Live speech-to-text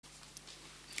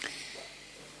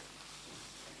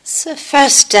So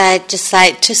first, I'd just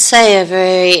like to say a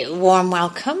very warm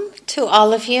welcome to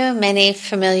all of you, many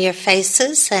familiar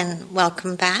faces, and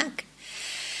welcome back.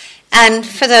 And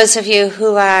for those of you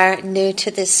who are new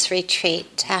to this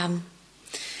retreat, a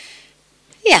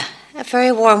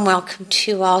very warm welcome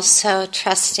to you also,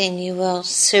 trusting you will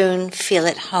soon feel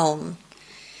at home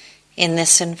in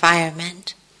this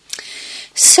environment.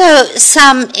 So,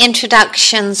 some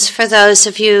introductions for those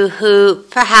of you who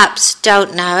perhaps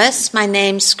don't know us. My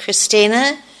name's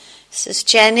Christina, this is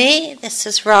Jenny, this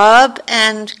is Rob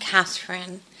and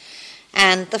Catherine.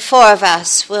 And the four of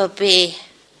us will be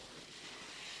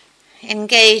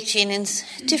engaging in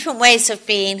different ways of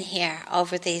being here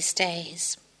over these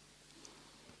days.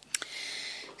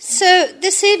 So,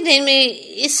 this evening we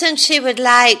essentially would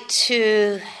like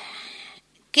to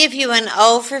give you an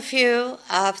overview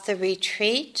of the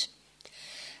retreat,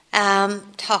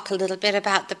 talk a little bit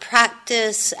about the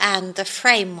practice and the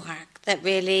framework that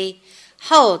really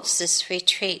holds this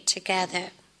retreat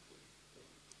together.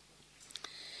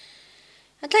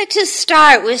 I'd like to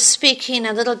start with speaking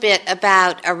a little bit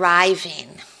about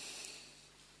arriving.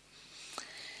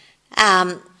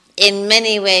 In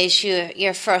many ways,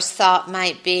 your first thought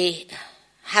might be,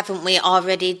 haven't we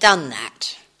already done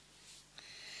that?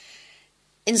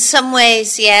 In some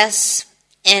ways, yes.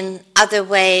 In other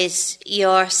ways,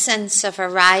 your sense of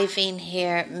arriving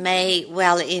here may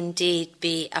well indeed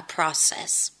be a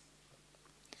process.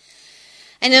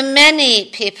 I know many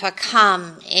people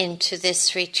come into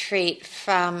this retreat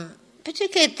from,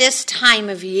 particularly this time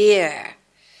of year,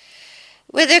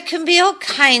 where there can be all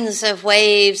kinds of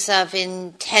waves of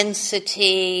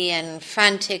intensity and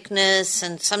franticness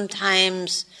and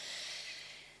sometimes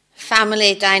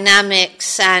family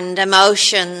dynamics and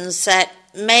emotions that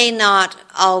may not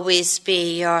always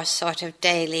be your sort of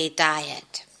daily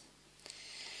diet.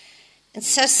 And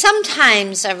so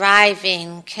sometimes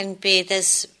arriving can be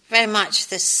very much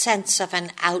this sense of an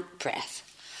out-breath.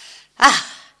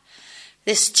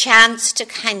 This chance to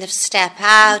kind of step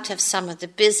out of some of the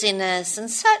busyness and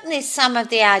certainly some of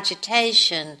the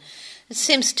agitation that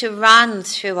seems to run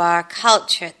through our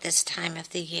culture at this time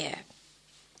of the year.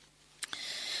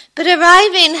 But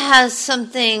arriving has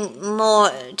something more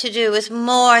to do with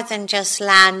more than just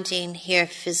landing here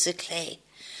physically.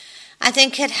 I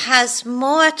think it has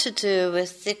more to do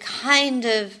with the kind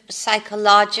of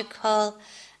psychological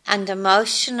and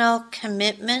emotional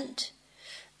commitment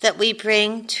that we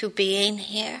bring to being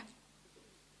here.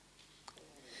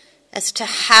 As to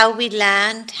how we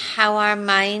land, how our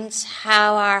minds,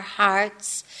 how our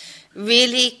hearts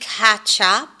really catch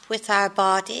up with our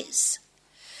bodies.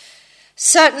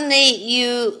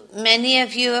 Certainly many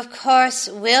of you, of course,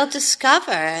 will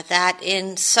discover that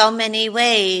in so many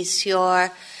ways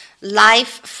your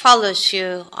life follows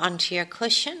you onto your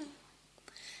cushion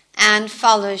and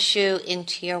follows you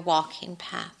into your walking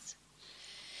path.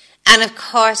 And of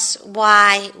course,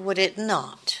 why would it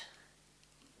not?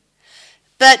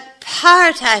 But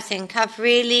part, I think, of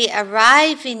really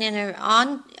arriving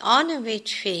on a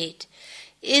retreat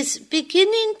is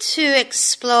beginning to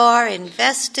explore,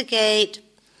 investigate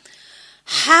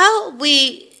how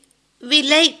we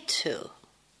relate to,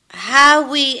 how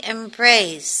we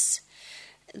embrace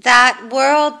that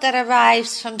world that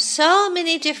arrives from so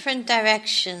many different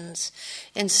directions,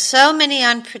 in so many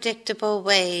unpredictable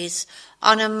ways,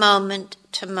 on a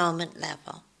moment-to-moment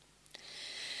level.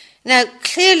 Now,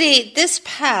 clearly, this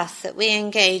path that we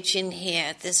engage in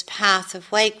here, this path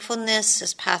of wakefulness,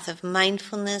 this path of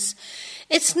mindfulness,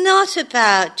 it's not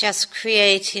about just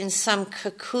creating some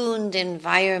cocooned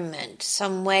environment,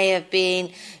 some way of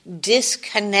being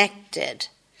disconnected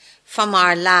from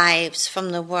our lives,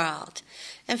 from the world.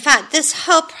 In fact, this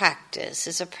whole practice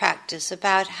is a practice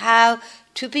about how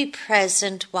to be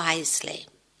present wisely.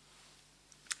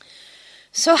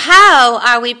 So how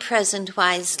are we present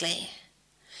wisely?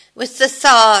 With the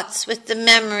thoughts, with the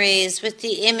memories, with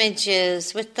the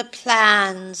images, with the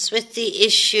plans, with the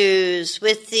issues,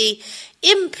 with the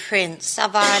imprints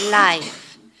of our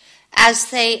life as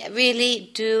they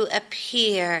really do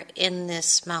appear in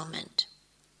this moment.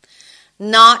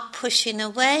 Not pushing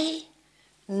away,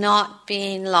 not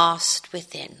being lost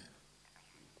within.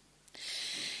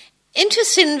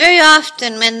 Interesting, very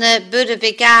often when the Buddha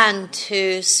began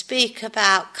to speak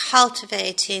about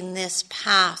cultivating this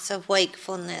path of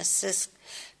wakefulness, this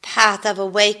path of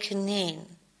awakening,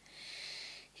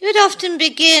 he would often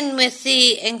begin with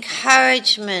the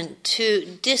encouragement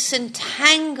to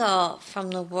disentangle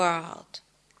from the world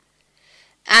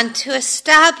and to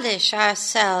establish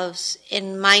ourselves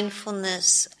in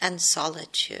mindfulness and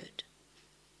solitude.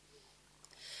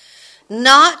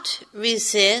 not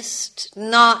resist,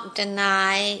 not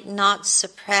deny, not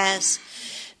suppress.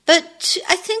 But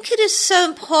I think it is so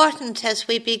important as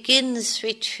we begin this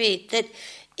retreat that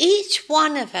each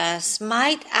one of us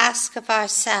might ask of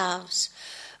ourselves,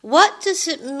 what does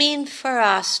it mean for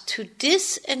us to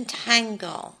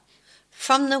disentangle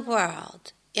from the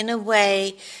world in a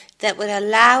way that would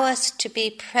allow us to be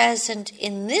present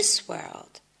in this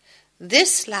world,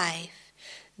 this life,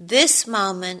 this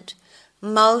moment,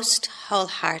 most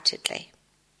wholeheartedly?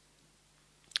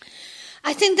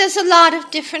 I think there's a lot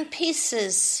of different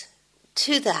pieces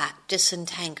to that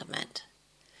disentanglement.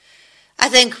 I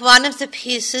think one of the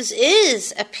pieces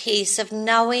is a piece of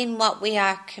knowing what we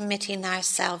are committing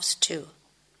ourselves to,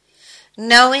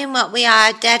 knowing what we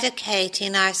are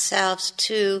dedicating ourselves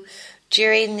to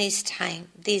during these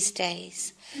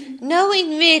days,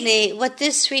 knowing really what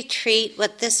this retreat,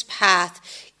 what this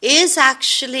path is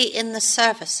actually in the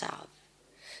service of.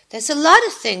 There's a lot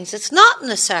of things it's not in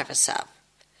the service of.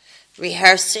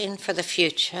 Rehearsing for the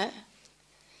future,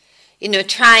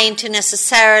 trying to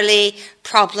necessarily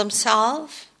problem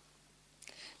solve.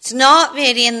 It's not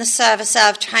really in the service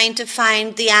of trying to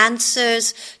find the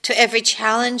answers to every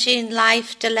challenging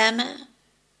life dilemma.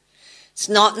 It's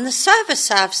not in the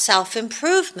service of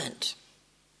self-improvement.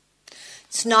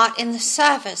 It's not in the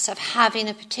service of having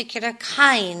a particular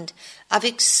kind of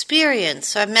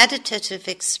experience or meditative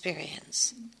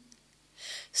experience.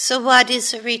 So what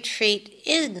is a retreat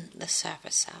in the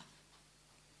service of?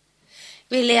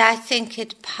 Really, I think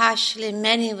it partially, in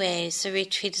many ways, a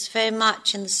retreat is very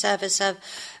much in the service of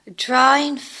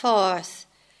drawing forth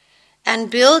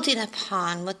and building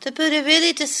upon what the Buddha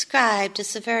really described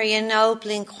as the very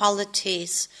ennobling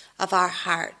qualities of our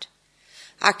heart,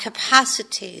 our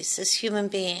capacities as human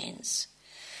beings,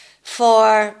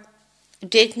 for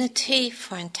dignity,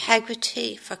 for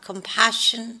integrity, for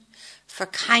compassion, for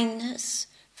kindness,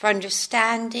 for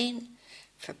understanding,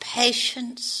 for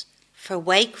patience, for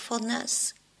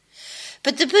wakefulness.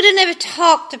 But the Buddha never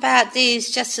talked about these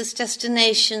just as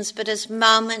destinations, but as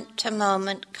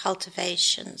moment-to-moment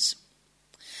cultivations.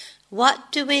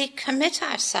 What do we commit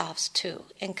ourselves to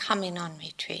in coming on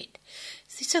retreat?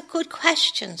 These are good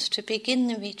questions to begin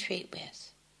the retreat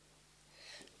with.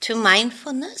 To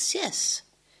mindfulness, yes,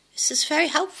 this is very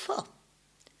helpful.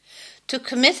 To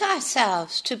commit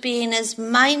ourselves to being as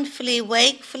mindfully,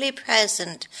 wakefully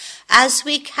present as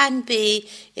we can be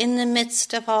in the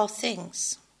midst of all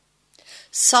things.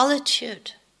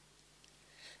 Solitude.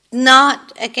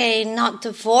 Not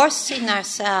divorcing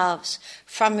ourselves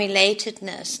from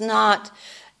relatedness, not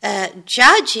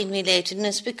judging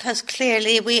relatedness, because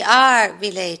clearly we are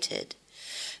related.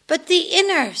 But the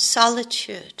inner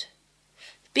solitude,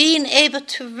 being able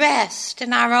to rest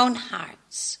in our own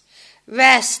hearts,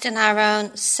 rest in our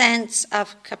own sense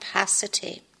of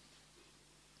capacity.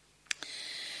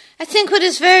 I think what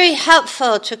is very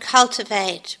helpful to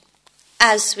cultivate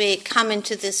as we come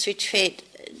into this retreat,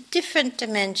 different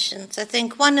dimensions. I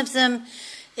think one of them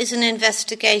is an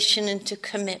investigation into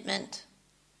commitment.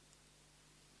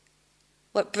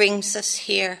 What brings us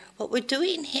here, what we're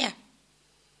doing here.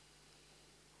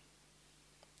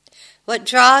 What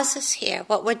draws us here,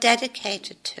 what we're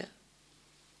dedicated to.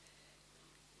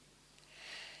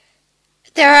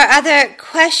 There are other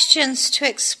questions to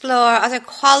explore, other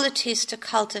qualities to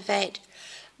cultivate.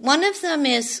 One of them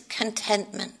is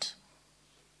contentment.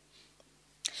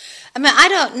 I mean, I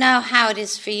don't know how it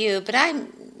is for you, but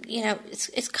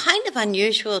it's kind of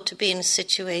unusual to be in a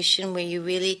situation where you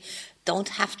really don't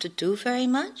have to do very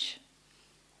much.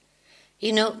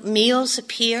 Meals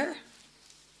appear.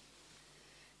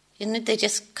 They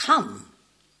just come.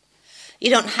 You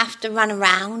don't have to run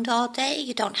around all day.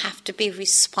 You don't have to be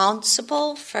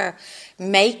responsible for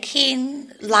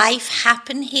making life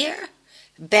happen here.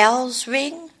 Bells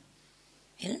ring.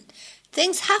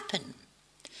 Things happen.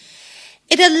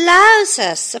 It allows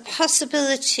us the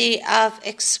possibility of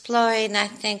exploring, I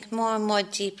think, more and more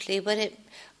deeply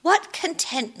what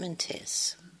contentment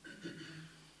is.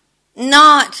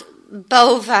 Not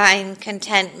bovine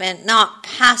contentment, not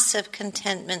passive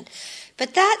contentment,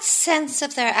 but that sense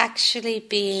of there actually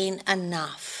being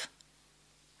enough.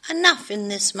 Enough in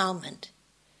this moment.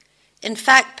 In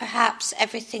fact, perhaps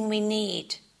everything we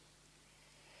need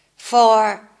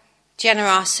for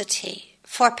generosity,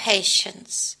 for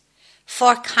patience,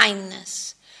 for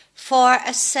kindness, for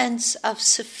a sense of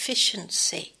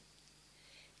sufficiency,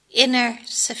 inner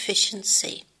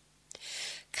sufficiency.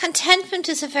 Contentment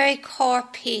is a very core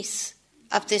piece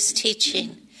of this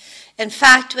teaching. In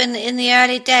fact, when in the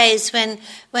early days, when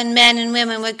men and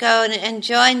women would go and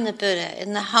join the Buddha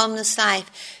in the homeless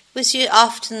life, it was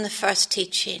often the first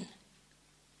teaching.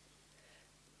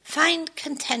 find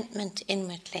contentment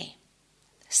inwardly,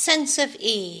 sense of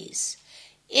ease,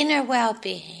 inner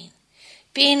well-being,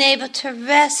 being able to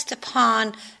rest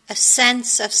upon a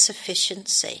sense of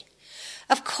sufficiency.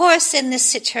 Of course, in this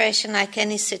situation, like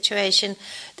any situation,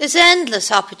 there's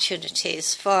endless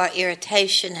opportunities for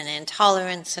irritation and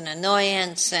intolerance and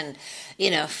annoyance and,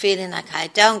 feeling like I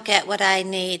don't get what I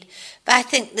need. But I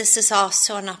think this is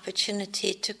also an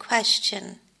opportunity to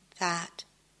question that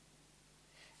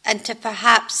and to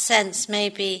perhaps sense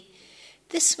maybe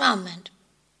this moment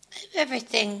I have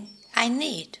everything I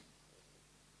need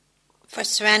for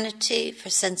serenity,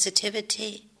 for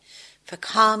sensitivity, for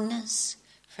calmness,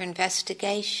 for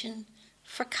investigation,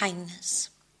 for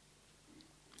kindness.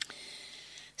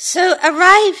 So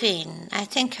arriving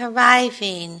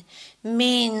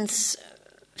means,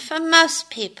 for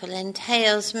most people,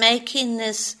 entails making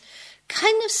this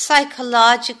kind of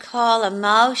psychological,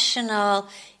 emotional,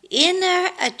 inner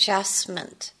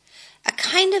adjustment, a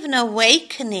kind of an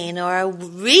awakening or a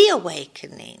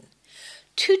reawakening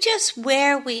to just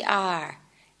where we are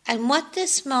and what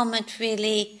this moment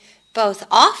really both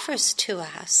offers to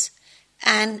us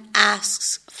and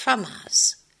asks from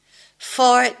us,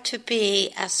 for it to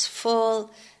be as full,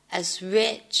 as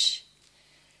rich,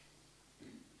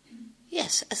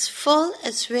 as full,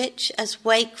 as rich, as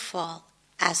wakeful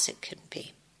as it can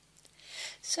be.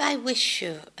 So I wish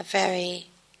you a very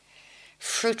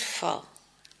fruitful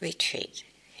retreat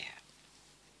here.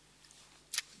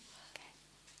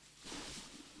 Okay.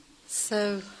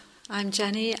 So I'm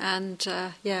Jenny, and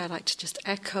I'd like to just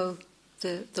echo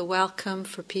the welcome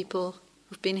for people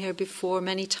who've been here before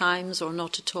many times or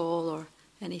not at all or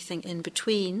anything in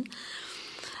between.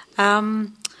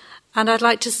 And I'd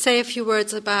like to say a few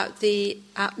words about the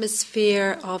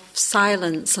atmosphere of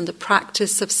silence and the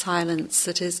practice of silence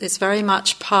that is very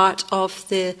much part of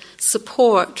the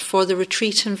support for the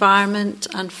retreat environment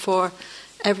and for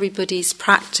everybody's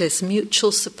practice,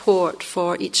 mutual support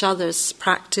for each other's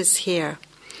practice here.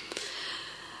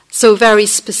 So very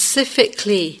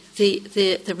specifically,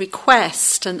 the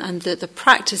request and the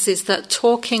practice is that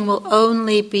talking will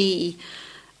only be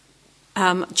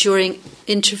during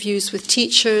interviews with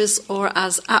teachers or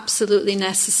as absolutely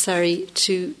necessary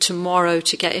to tomorrow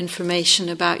to get information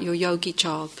about your yogi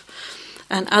job.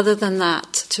 And other than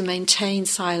that, to maintain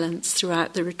silence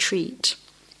throughout the retreat.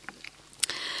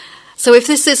 So if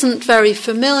this isn't very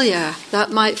familiar,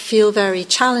 that might feel very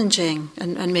challenging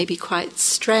and maybe quite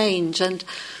strange. And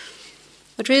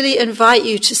I'd really invite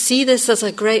you to see this as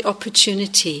a great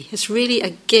opportunity. It's really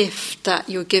a gift that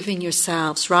you're giving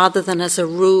yourselves rather than as a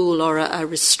rule or a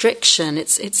restriction.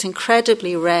 It's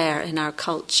incredibly rare in our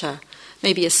culture,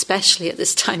 maybe especially at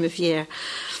this time of year.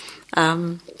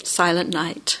 Silent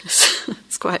night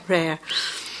is quite rare.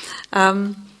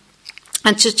 And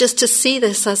just to see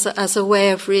this as a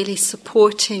way of really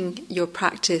supporting your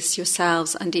practice,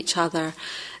 yourselves and each other.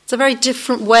 It's a very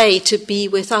different way to be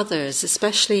with others,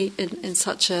 especially in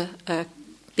such a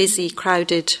busy,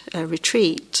 crowded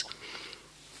retreat.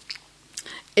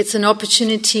 It's an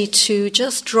opportunity to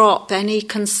just drop any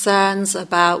concerns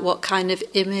about what kind of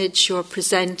image you're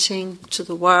presenting to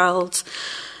the world,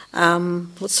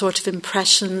 what sort of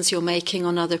impressions you're making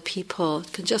on other people.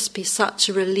 It can just be such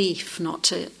a relief not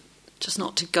to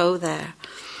go there.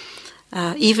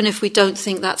 Even if we don't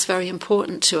think that's very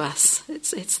important to us,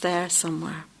 it's there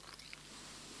somewhere.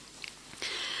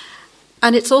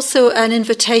 And it's also an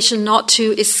invitation not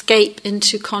to escape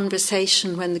into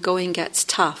conversation when the going gets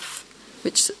tough,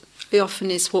 which very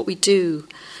often is what we do,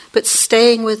 but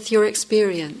staying with your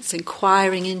experience,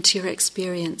 inquiring into your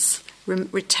experience,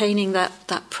 retaining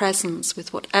that presence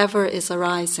with whatever is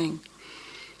arising.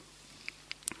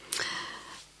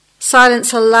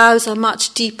 Silence allows a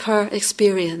much deeper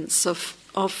experience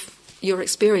of your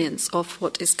experience of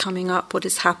what is coming up, what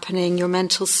is happening, your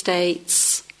mental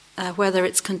states, whether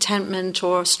it's contentment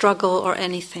or struggle or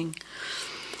anything.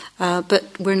 But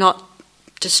we're not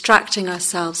distracting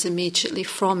ourselves immediately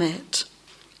from it.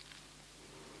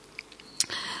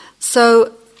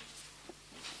 So,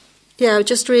 I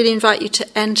just really invite you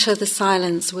to enter the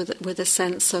silence with a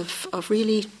sense of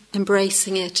really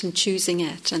embracing it and choosing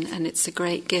it, and it's a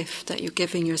great gift that you're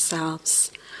giving yourselves.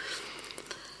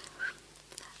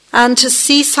 And to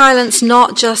see silence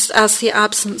not just as the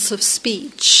absence of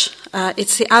speech,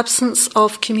 it's the absence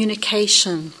of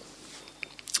communication.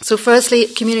 So firstly,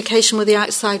 communication with the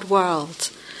outside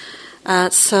world.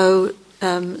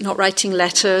 Not writing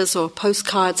letters or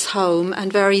postcards home,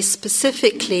 and very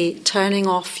specifically turning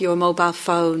off your mobile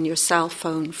phone, your cell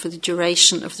phone, for the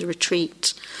duration of the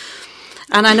retreat.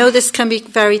 And I know this can be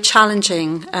very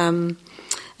challenging,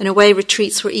 in a way,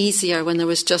 retreats were easier when there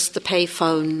was just the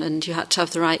payphone and you had to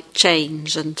have the right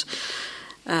change, and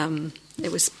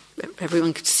it was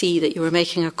everyone could see that you were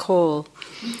making a call.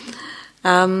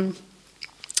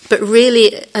 But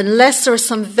really, unless there are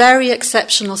some very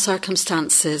exceptional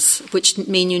circumstances which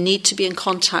mean you need to be in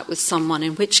contact with someone,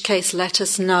 in which case let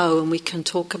us know and we can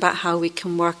talk about how we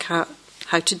can work out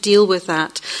how to deal with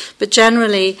that. But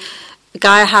generally, the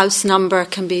Gaia House number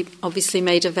can be obviously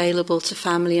made available to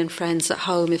family and friends at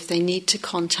home if they need to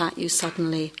contact you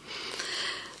suddenly.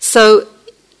 So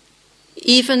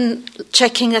even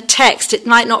checking a text, it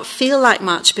might not feel like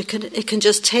much, because it can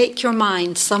just take your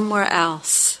mind somewhere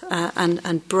else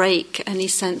and break any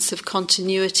sense of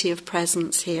continuity of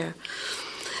presence here.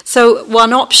 So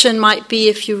one option might be,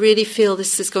 if you really feel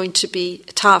this is going to be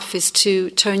tough, is to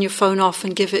turn your phone off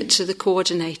and give it to the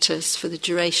coordinators for the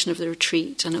duration of the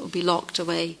retreat, and it will be locked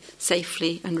away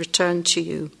safely and returned to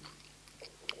you.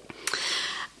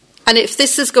 And if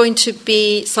this is going to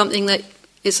be something that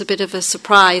is a bit of a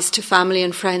surprise to family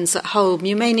and friends at home,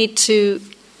 you may need to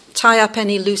tie up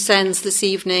any loose ends this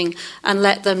evening and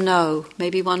let them know.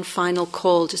 Maybe one final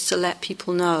call just to let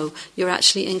people know you're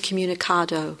actually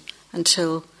incommunicado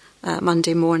until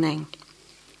Monday morning.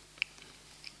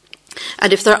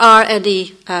 And if there are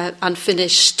any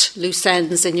unfinished loose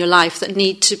ends in your life that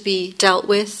need to be dealt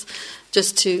with,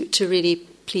 just to really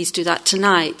please do that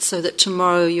tonight, so that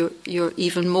tomorrow you're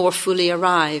even more fully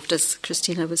arrived, as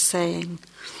Christina was saying.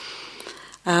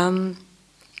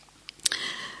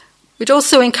 We'd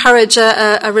also encourage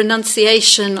a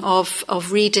renunciation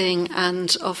of reading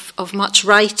and of much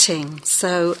writing.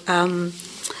 So,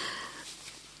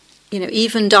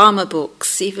 even Dharma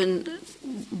books, even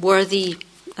worthy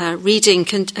reading,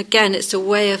 again, it's a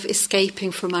way of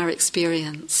escaping from our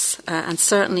experience. And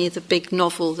certainly the big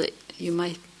novel that you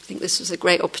might think this was a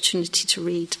great opportunity to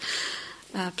read,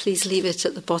 please leave it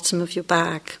at the bottom of your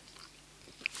bag.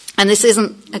 And this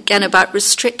isn't, again, about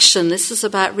restriction. This is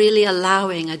about really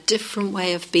allowing a different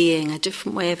way of being, a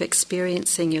different way of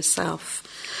experiencing yourself.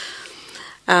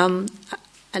 I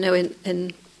know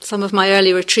in some of my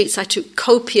early retreats, I took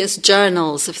copious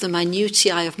journals of the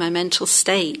minutiae of my mental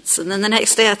states. And then the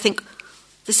next day I think,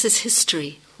 this is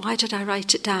history. Why did I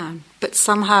write it down? But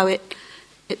somehow it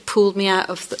pulled me out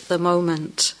of the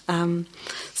moment.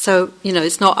 So,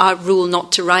 it's not our rule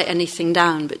not to write anything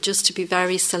down, but just to be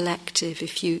very selective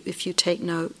if you take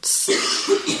notes.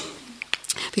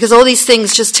 Because all these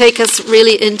things just take us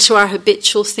really into our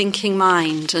habitual thinking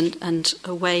mind and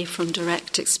away from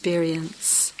direct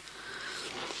experience.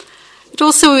 It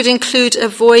also would include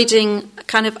avoiding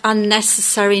kind of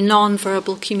unnecessary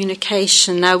non-verbal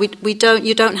communication. Now,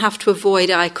 you don't have to avoid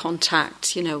eye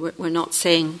contact. We're not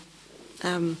saying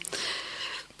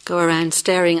go around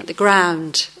staring at the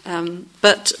ground,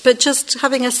 but just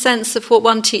having a sense of what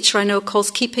one teacher I know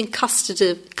calls keeping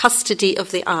custody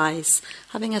of the eyes,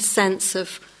 having a sense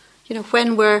of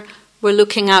when we're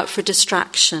looking out for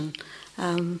distraction,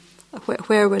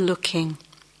 where we're looking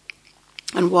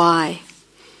and why.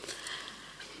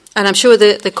 And I'm sure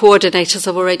the coordinators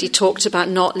have already talked about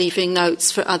not leaving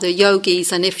notes for other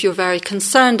yogis, and if you're very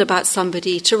concerned about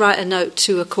somebody, to write a note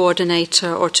to a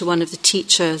coordinator or to one of the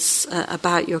teachers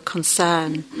about your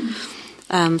concern.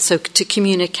 So to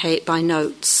communicate by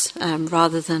notes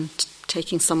rather than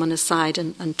taking someone aside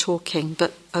and talking,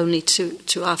 but only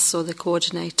to us or the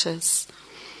coordinators.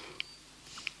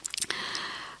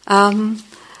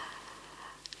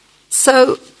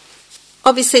 So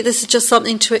obviously, this is just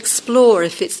something to explore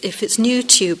if it's new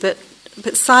to you. But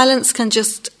silence can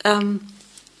just,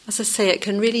 as I say, it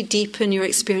can really deepen your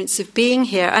experience of being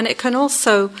here, and it can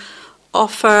also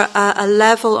offer a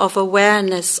level of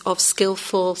awareness of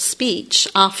skillful speech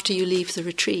after you leave the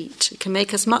retreat. It can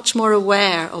make us much more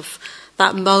aware of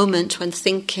that moment when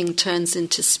thinking turns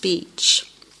into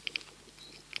speech.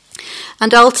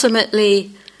 And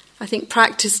ultimately, I think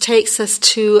practice takes us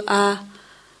to a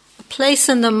place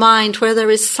in the mind where there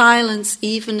is silence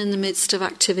even in the midst of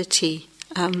activity.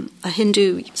 A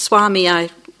Hindu Swami I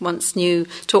once knew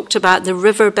talked about the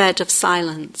riverbed of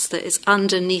silence that is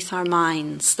underneath our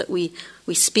minds, that we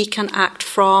speak and act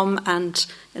from, and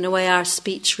in a way our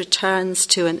speech returns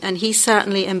to. And he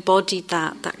certainly embodied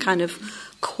that kind of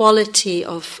quality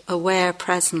of aware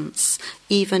presence,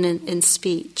 even in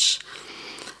speech.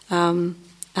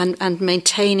 And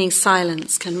maintaining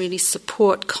silence can really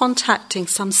support contacting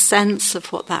some sense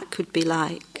of what that could be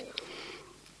like.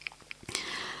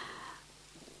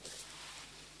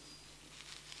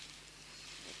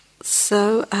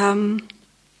 So, I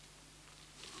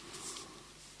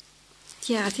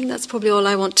think that's probably all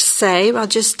I want to say. I'll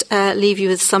just leave you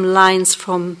with some lines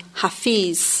from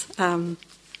Hafiz.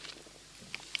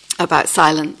 about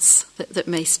silence that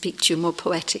may speak to you more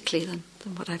poetically than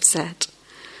what I've said.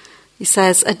 He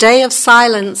says, "A day of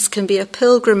silence can be a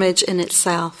pilgrimage in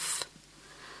itself.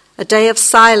 A day of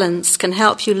silence can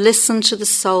help you listen to the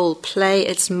soul play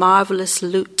its marvelous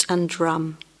lute and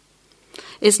drum.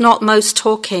 Is not most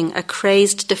talking a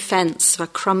crazed defense of a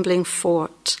crumbling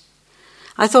fort?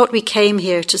 I thought we came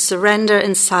here to surrender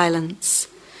in silence,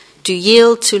 to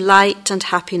yield to light and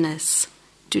happiness,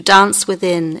 to dance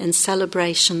within in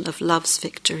celebration of love's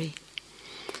victory."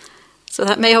 So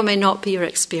that may or may not be your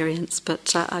experience,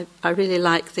 but I really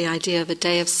like the idea of a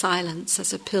day of silence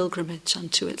as a pilgrimage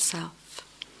unto itself.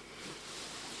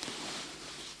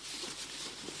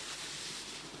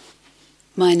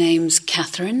 My name's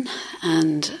Catherine,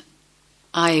 and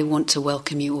I want to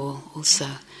welcome you all also.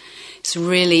 It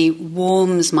really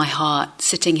warms my heart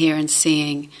sitting here and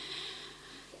seeing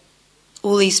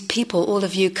all these people, all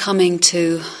of you coming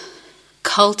to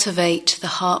cultivate the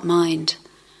heart-mind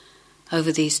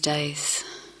over these days.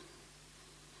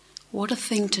 What a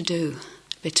thing to do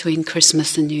between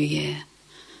Christmas and New Year.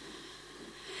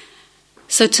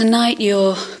 So tonight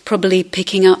you're probably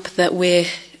picking up that we're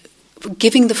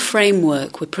giving the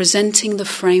framework, we're presenting the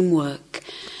framework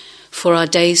for our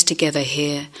days together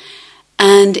here.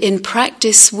 And in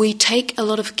practice, we take a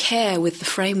lot of care with the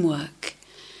framework.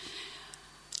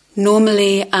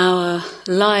 Normally, our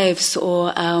lives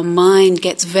or our mind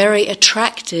gets very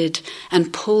attracted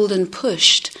and pulled and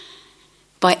pushed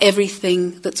by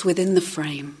everything that's within the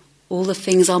frame. All the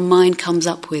things our mind comes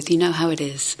up with, you know how it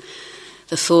is.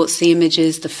 The thoughts, the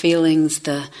images, the feelings,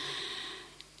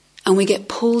 and we get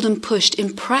pulled and pushed.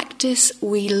 In practice,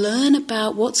 we learn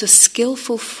about what's a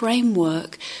skillful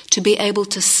framework to be able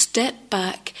to step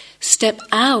back, step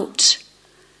out,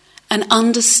 and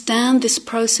understand this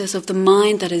process of the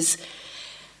mind that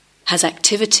has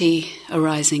activity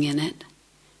arising in it.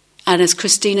 And as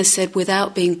Christina said,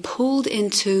 without being pulled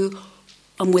into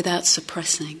and without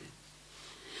suppressing.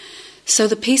 So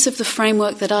the piece of the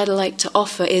framework that I'd like to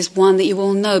offer is one that you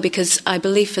all know, because I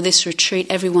believe for this retreat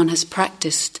everyone has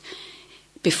practiced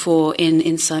before in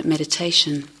insight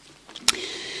meditation.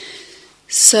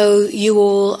 So you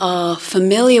all are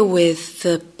familiar with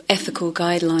the ethical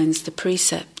guidelines, the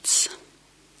precepts.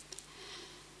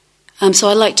 So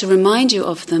I'd like to remind you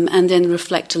of them and then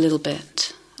reflect a little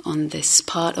bit on this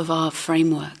part of our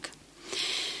framework.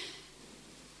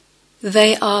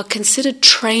 They are considered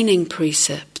training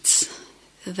precepts.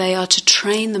 They are to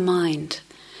train the mind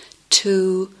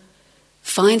to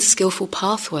find skillful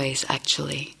pathways,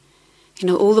 actually. You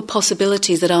know, all the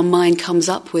possibilities that our mind comes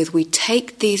up with, we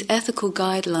take these ethical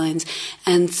guidelines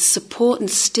and support and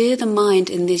steer the mind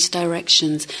in these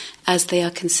directions as they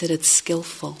are considered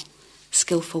skillful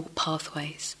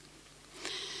pathways.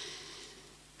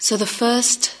 So the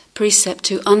first precept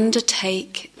to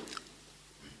undertake,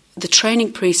 the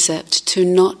training precept to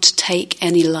not take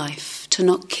any life, to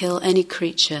not kill any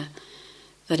creature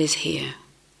that is here.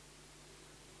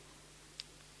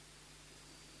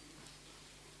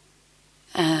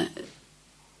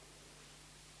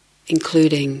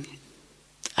 Including,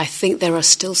 I think there are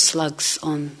still slugs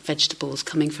on vegetables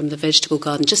coming from the vegetable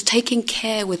garden. Just taking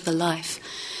care with the life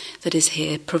that is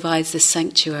here provides this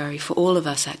sanctuary for all of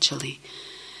us, actually.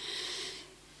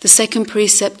 The second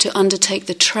precept to undertake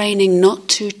the training not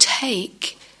to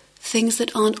take things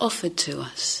that aren't offered to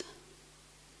us.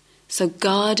 So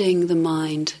guarding the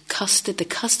mind, the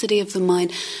custody of the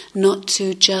mind, not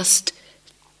to just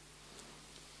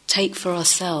take for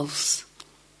ourselves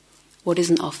what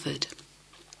isn't offered.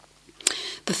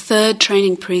 The third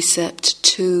training precept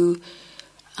to,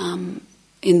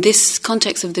 in this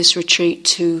context of this retreat,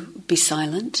 to be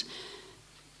silent.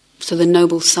 So the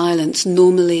noble silence,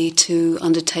 normally to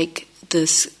undertake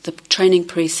the training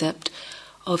precept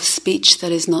of speech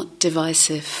that is not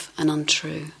divisive and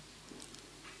untrue.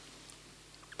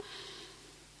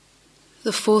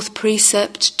 The fourth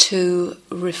precept to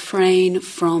refrain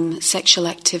from sexual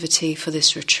activity for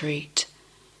this retreat.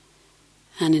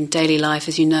 And in daily life,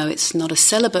 as you know, it's not a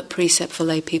celibate precept for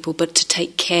lay people, but to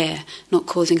take care, not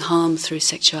causing harm through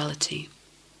sexuality.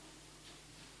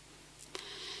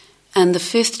 And the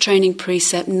fifth training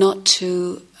precept, not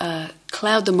to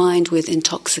cloud the mind with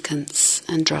intoxicants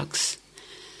and drugs.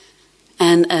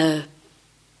 And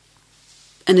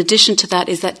in addition to that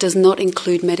is that does not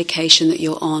include medication that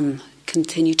you're on.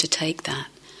 Continue to take that.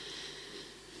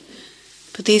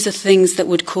 But these are things that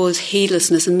would cause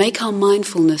heedlessness and make our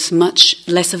mindfulness much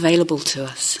less available to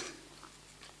us.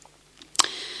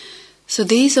 So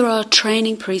these are our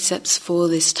training precepts for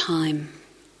this time.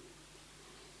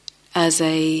 As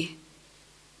a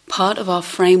part of our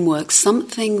framework,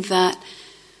 something that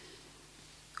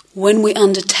when we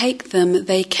undertake them,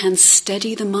 they can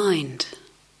steady the mind.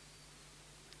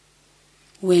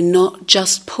 We're not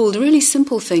just pulled. Really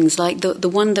simple things like the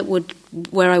one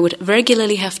where I would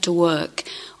regularly have to work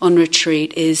on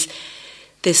retreat is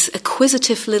this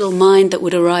acquisitive little mind that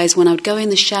would arise when I would go in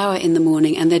the shower in the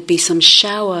morning and there'd be some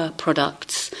shower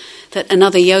products that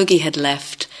another yogi had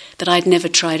left that I'd never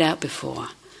tried out before.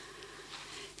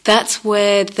 That's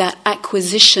where that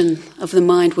acquisition of the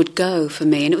mind would go for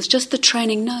me. And it was just the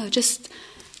training, no, just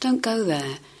don't go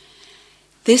there.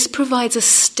 This provides a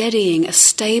steadying, a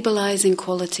stabilizing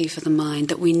quality for the mind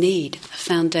that we need, a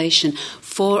foundation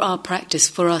for our practice,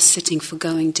 for our sitting, for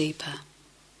going deeper.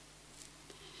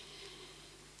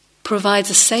 Provides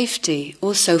a safety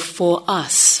also for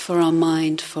us, for our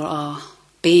mind, for our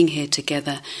being here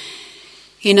together.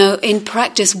 You know, in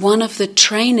practice, one of the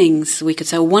trainings, we could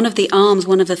say, one of the arms,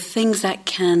 one of the things that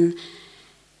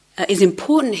is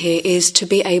important here is to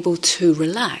be able to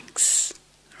relax,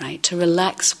 right? To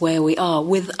relax where we are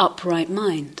with upright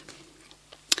mind.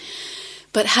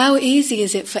 But how easy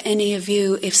is it for any of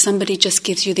you if somebody just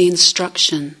gives you the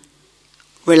instruction,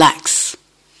 relax?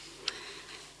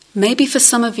 Maybe for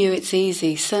some of you it's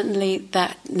easy. Certainly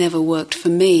that never worked for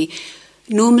me.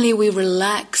 Normally we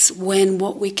relax when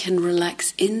what we can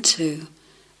relax into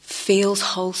feels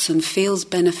wholesome, feels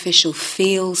beneficial,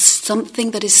 feels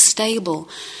something that is stable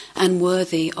and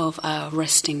worthy of our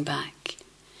resting back.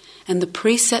 And the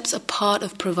precepts are part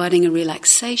of providing a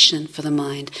relaxation for the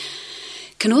mind.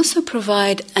 Can also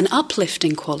provide an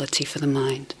uplifting quality for the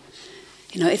mind.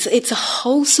 You know, it's a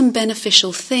wholesome,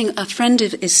 beneficial thing. A friend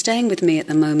is staying with me at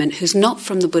the moment who's not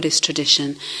from the Buddhist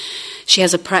tradition. She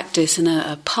has a practice and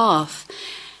a path.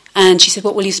 And she said,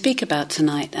 what will you speak about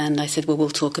tonight? And I said, well, we'll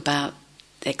talk about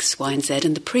X, Y, and Z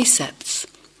and the precepts.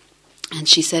 And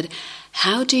she said,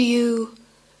 how do you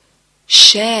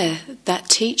share that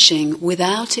teaching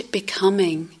without it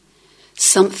becoming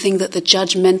something that the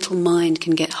judgmental mind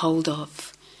can get hold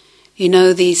of? You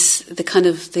know, the kind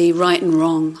of the right and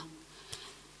wrong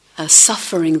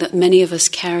suffering that many of us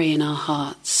carry in our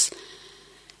hearts.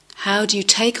 How do you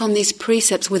take on these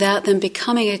precepts without them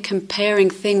becoming a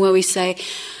comparing thing where we say,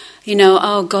 you know,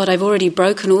 oh God, I've already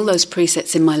broken all those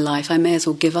precepts in my life, I may as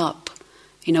well give up.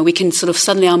 You know, we can sort of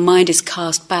suddenly our mind is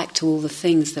cast back to all the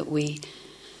things that where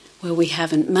we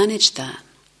haven't managed that.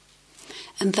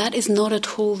 And that is not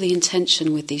at all the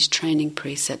intention with these training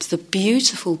precepts. The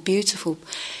beautiful, beautiful,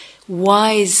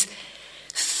 wise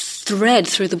thread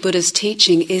through the Buddha's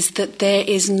teaching is that there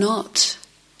is not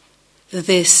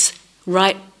this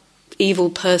right, evil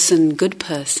person, good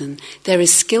person. There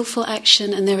is skillful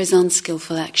action and there is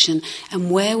unskillful action.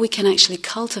 And where we can actually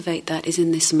cultivate that is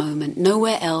in this moment.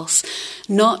 Nowhere else.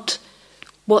 Not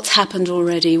what's happened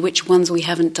already, which ones we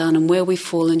haven't done and where we've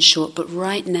fallen short. But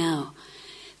right now,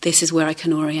 this is where I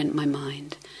can orient my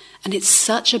mind. And it's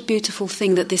such a beautiful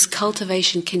thing that this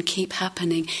cultivation can keep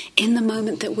happening in the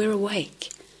moment that we're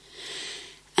awake.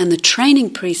 And the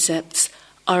training precepts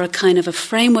are a kind of a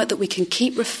framework that we can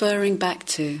keep referring back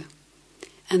to.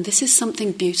 And this is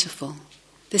something beautiful.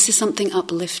 This is something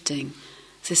uplifting.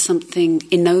 This is something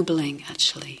ennobling,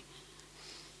 actually.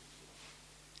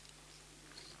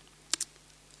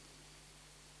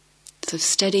 So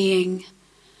steadying,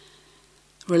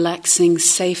 relaxing,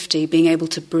 safety, being able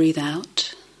to breathe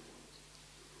out.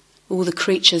 All the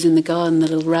creatures in the garden, the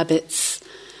little rabbits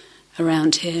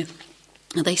around here,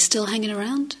 are they still hanging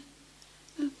around?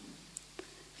 Have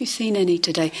you seen any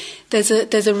today? There's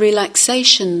a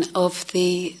relaxation of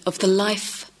the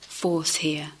life force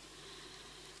here.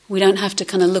 We don't have to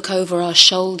kind of look over our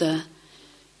shoulder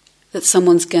that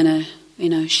someone's going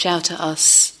to, shout at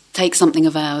us, take something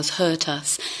of ours, hurt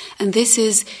us. And this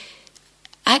is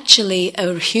actually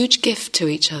a huge gift to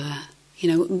each other.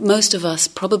 Most of us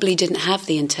probably didn't have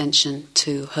the intention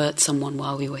to hurt someone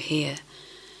while we were here.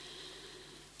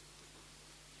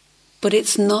 But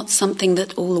it's not something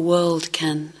that all the world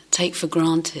can take for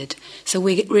granted. So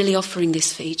we're really offering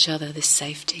this for each other, this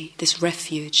safety, this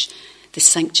refuge, this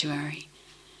sanctuary.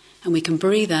 And we can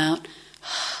breathe out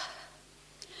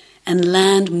and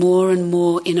land more and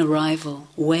more in arrival,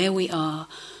 where we are,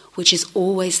 which is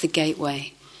always the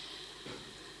gateway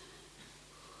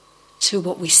to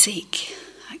what we seek,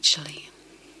 actually.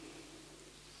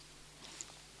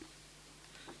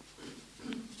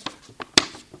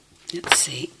 Let's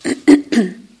see.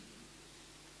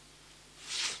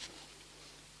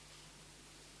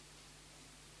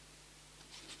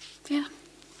 Yeah.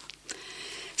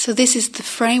 So this is the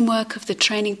framework of the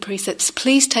training precepts.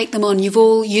 Please take them on. You've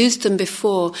all used them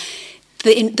before.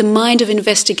 The mind of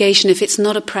investigation, if it's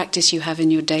not a practice you have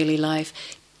in your daily life,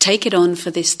 take it on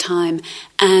for this time.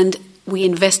 And we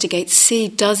investigate, see,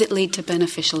 does it lead to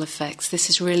beneficial effects? This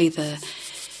is really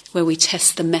where we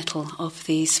test the mettle of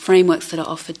these frameworks that are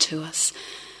offered to us.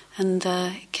 And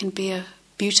it can be a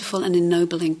beautiful and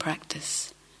ennobling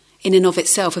practice. In and of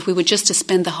itself, if we were just to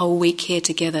spend the whole week here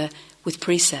together with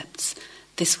precepts,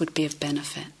 this would be of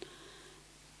benefit.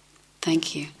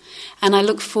 Thank you. And I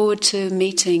look forward to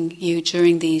meeting you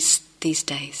during these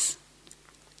days.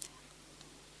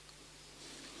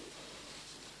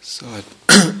 So I'd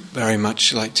very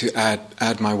much like to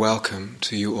add my welcome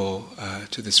to you all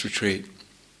to this retreat.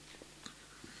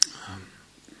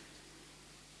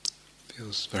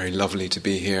 Feels very lovely to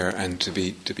be here and to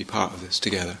be part of this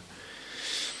together.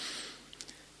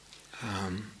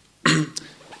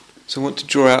 So I want to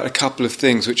draw out a couple of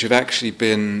things which have actually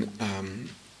been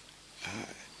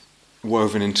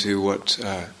woven into what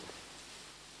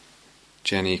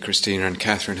Jenny, Christina and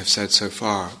Catherine have said so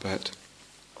far, but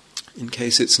in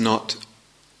case it's not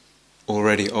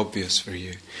already obvious for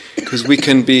you, because we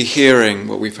can be hearing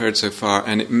what we've heard so far,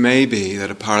 and it may be that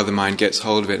a part of the mind gets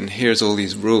hold of it and hears all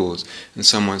these rules. And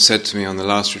someone said to me on the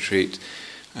last retreat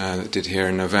that did here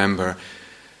in November,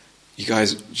 you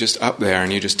guys just up there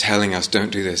and you're just telling us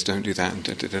don't do this, don't do that,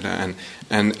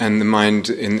 and the mind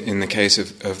in the case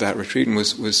of that retreat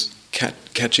was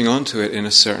catching on to it in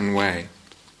a certain way.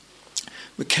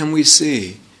 But can we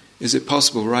see? Is it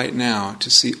possible right now to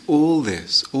see all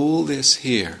this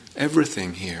here,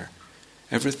 everything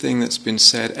that's been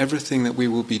said, everything that we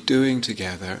will be doing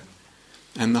together,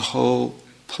 and the whole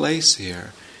place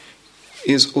here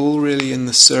is all really in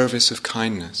the service of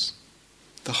kindness.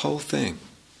 The whole thing,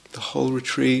 the whole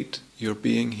retreat, your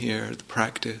being here, the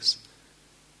practice,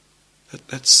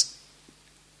 that's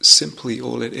simply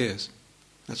all it is.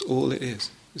 That's all it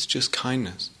is. It's just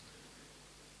kindness.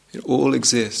 It all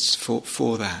exists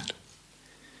for that.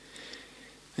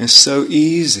 And it's so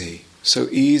easy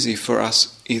for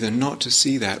us either not to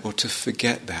see that or to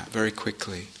forget that very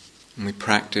quickly. And we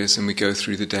practice and we go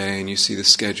through the day and you see the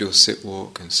schedule, sit,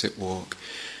 walk.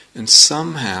 And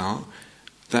somehow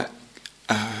that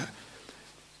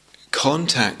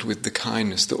contact with the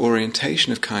kindness, the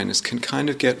orientation of kindness can kind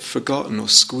of get forgotten or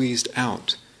squeezed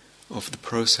out of the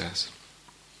process.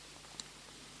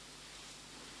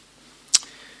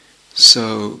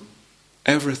 So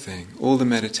everything, all the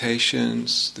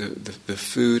meditations, the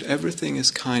food, everything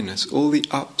is kindness. All the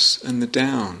ups and the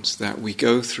downs that we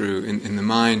go through in the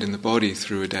mind and the body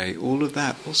through a day, all of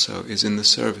that also is in the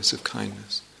service of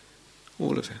kindness.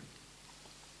 All of it.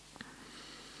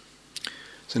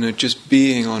 So now just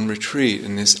being on retreat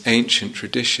in this ancient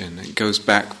tradition, it goes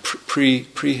back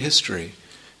prehistory.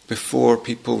 Before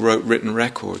people wrote written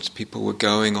records, people were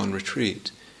going on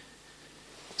retreat,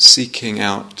 seeking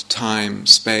out time,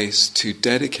 space to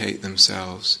dedicate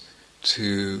themselves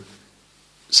to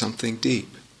something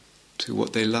deep, to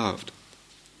what they loved.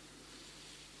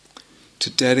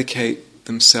 To dedicate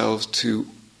themselves to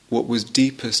what was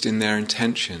deepest in their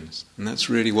intentions. And that's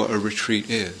really what a retreat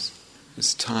is.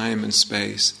 It's time and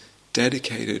space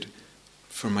dedicated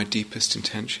for my deepest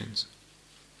intentions.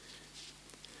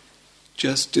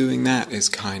 Just doing that is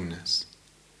kindness.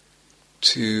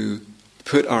 To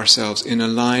put ourselves in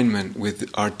alignment with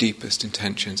our deepest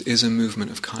intentions is a movement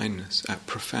of kindness at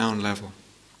profound level.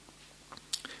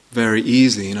 Very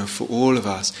easy, for all of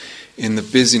us in the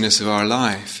busyness of our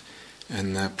life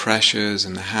and the pressures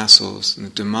and the hassles and the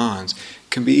demands,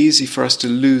 it can be easy for us to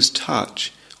lose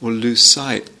touch or lose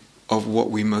sight of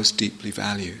what we most deeply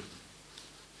value.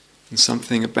 And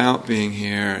something about being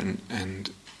here and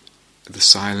the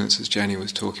silence, as Jenny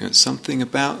was talking about, something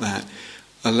about that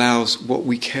allows what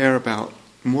we care about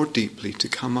more deeply to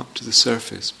come up to the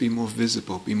surface, be more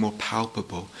visible, be more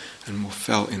palpable, and more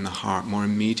felt in the heart, more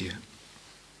immediate.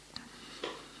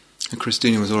 And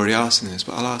Christina was already asking this,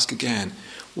 but I'll ask again,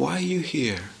 why are you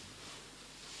here?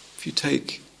 If you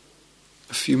take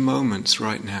a few moments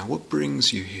right now, what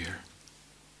brings you here?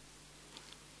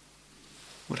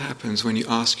 What happens when you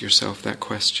ask yourself that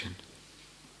question?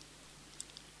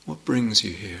 What brings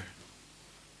you here?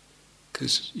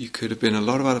 Because you could have been a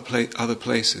lot of other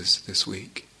places this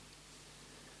week.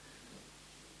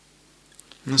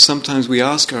 And sometimes we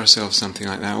ask ourselves something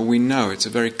like that, or we know it's a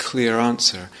very clear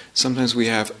answer. Sometimes we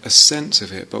have a sense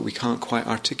of it, but we can't quite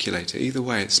articulate it. Either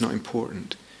way, it's not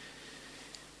important.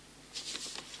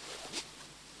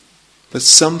 But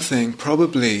something,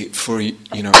 probably for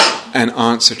an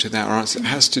answer to that, or answer,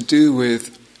 has to do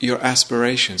with your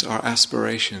aspirations, our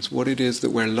aspirations, what it is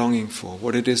that we're longing for,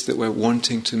 what it is that we're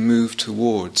wanting to move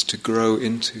towards, to grow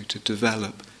into, to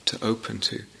develop, to open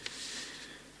to.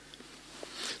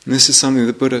 And this is something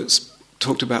the Buddha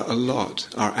talked about a lot,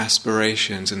 our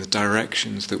aspirations and the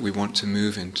directions that we want to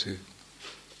move into.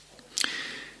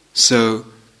 So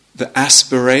the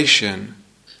aspiration,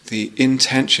 the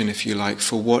intention, if you like,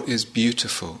 for what is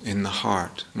beautiful in the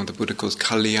heart, what the Buddha calls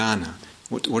kalyana,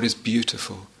 what is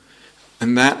beautiful.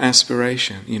 And that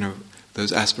aspiration,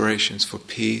 those aspirations for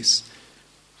peace,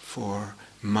 for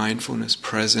mindfulness,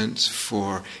 presence,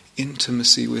 for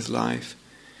intimacy with life,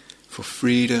 for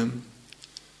freedom,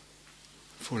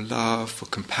 for love, for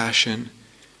compassion,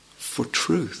 for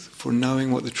truth, for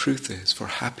knowing what the truth is, for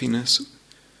happiness,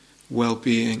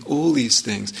 well-being, all these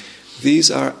things.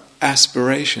 These are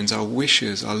aspirations, our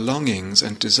wishes, our longings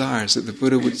and desires that the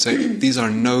Buddha would say, these are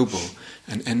noble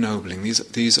and ennobling.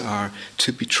 These are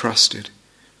to be trusted.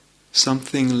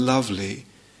 Something lovely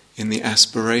in the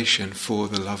aspiration for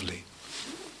the lovely.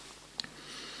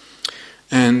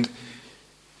 And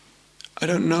I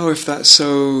don't know if that's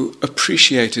so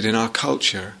appreciated in our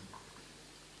culture,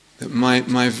 that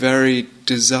my very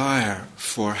desire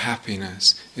for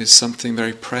happiness is something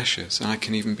very precious, and I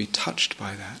can even be touched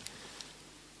by that.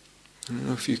 I don't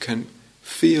know if you can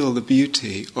feel the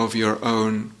beauty of your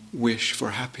own wish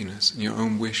for happiness and your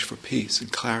own wish for peace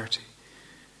and clarity.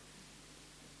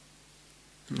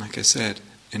 And like I said,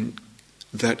 and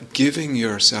that giving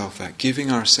ourselves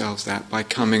that by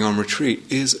coming on retreat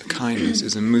is a kindness,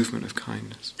 is a movement of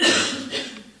kindness.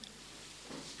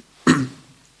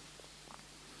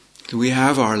 So we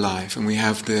have our life, and we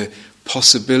have the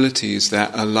possibilities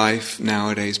that a life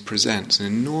nowadays presents, an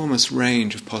enormous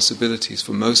range of possibilities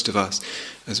for most of us,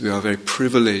 as we are very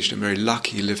privileged and very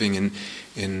lucky living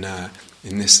in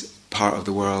this part of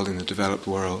the world, in the developed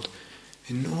world.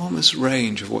 Enormous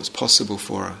range of what's possible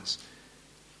for us.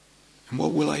 And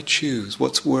what will I choose?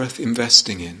 What's worth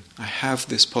investing in? I have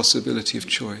this possibility of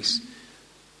choice.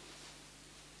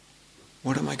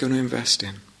 What am I going to invest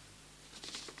in?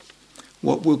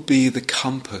 What will be the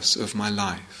compass of my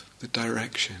life, the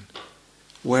direction?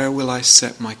 Where will I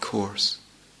set my course?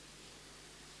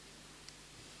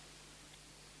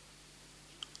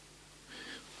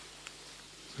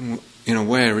 In a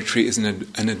way, a retreat is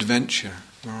an adventure.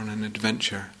 We're on an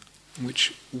adventure.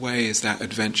 Which way is that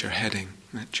adventure heading,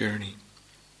 that journey?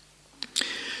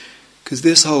 Because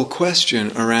this whole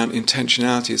question around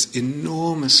intentionality is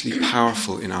enormously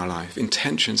powerful in our life.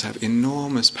 Intentions have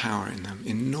enormous power in them,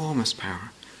 enormous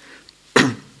power.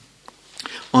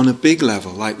 On a big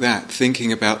level like that,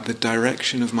 thinking about the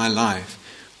direction of my life,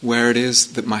 where it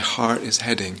is that my heart is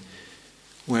heading,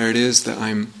 where it is that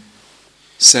I'm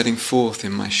setting forth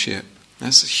in my ship,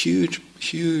 that's a huge,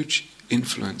 huge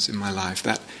influence in my life,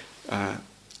 that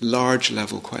large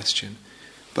level question.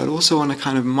 But also on a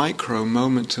kind of micro,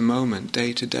 moment-to-moment,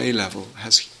 day-to-day level,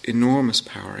 has enormous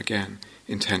power again,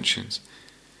 intentions.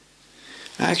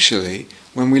 Actually,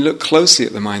 when we look closely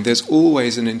at the mind, there's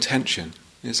always an intention.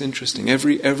 It's interesting.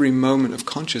 Every moment of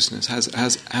consciousness has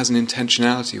an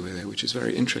intentionality with it, which is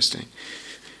very interesting.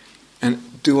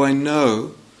 And do I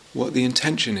know what the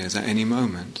intention is at any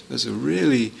moment? There's a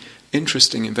really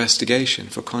interesting investigation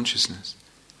for consciousness.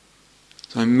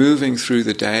 So I'm moving through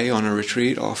the day on a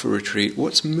retreat, off a retreat.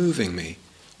 What's moving me?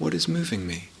 What is moving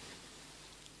me?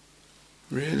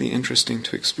 Really interesting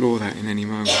to explore that in any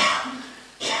moment.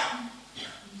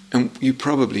 And you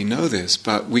probably know this,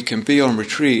 but we can be on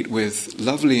retreat with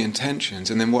lovely intentions,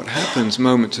 and then what happens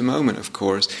moment to moment, of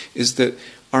course, is that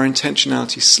our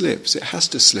intentionality slips. It has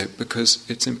to slip because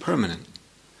it's impermanent.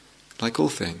 Like all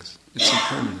things, it's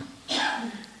impermanent.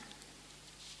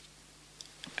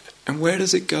 And where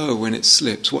does it go when it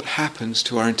slips? What happens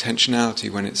to our intentionality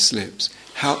when it slips?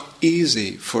 How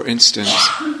easy, for instance,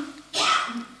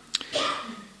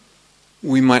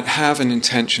 we might have an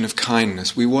intention of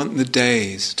kindness. We want the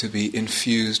days to be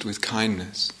infused with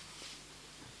kindness.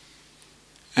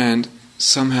 And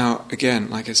somehow,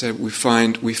 again, like I said, we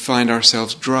find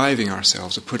ourselves driving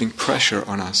ourselves or putting pressure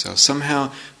on ourselves.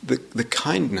 Somehow the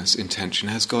kindness intention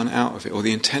has gone out of it, or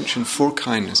the intention for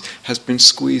kindness has been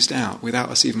squeezed out without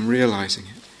us even realizing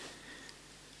it.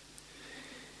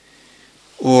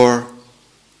 Or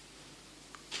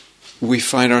we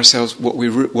find ourselves, what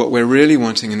we're really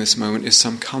wanting in this moment is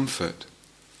some comfort,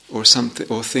 or something,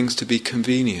 or things to be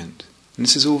convenient. And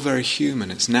this is all very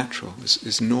human, it's natural,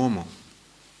 it's normal.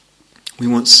 We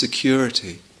want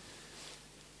security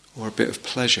or a bit of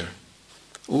pleasure.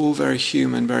 All very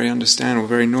human, very understandable,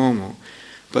 very normal.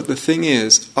 But the thing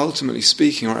is, ultimately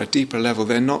speaking, or at a deeper level,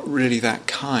 they're not really that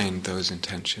kind, those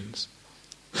intentions.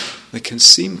 They can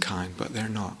seem kind, but they're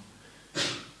not.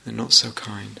 They're not so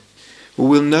kind. Well,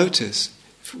 we'll notice,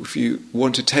 if you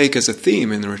want to take as a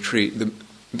theme in the retreat,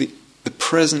 the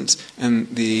presence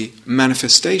and the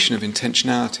manifestation of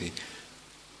intentionality.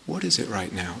 What is it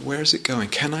right now? Where is it going?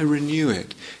 Can I renew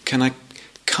it? Can I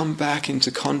come back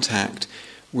into contact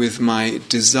with my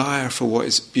desire for what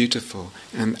is beautiful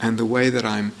and the way that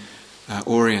I'm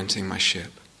orienting my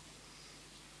ship?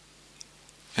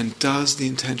 And does the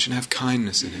intention have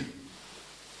kindness in it?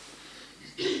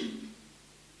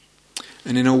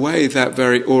 And in a way, that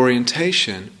very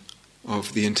orientation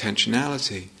of the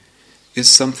intentionality is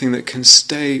something that can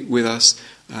stay with us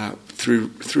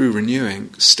through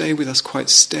renewing, stay with us quite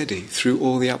steady through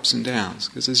all the ups and downs.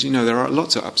 Because as you know, there are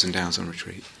lots of ups and downs on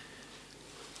retreat.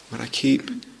 But I keep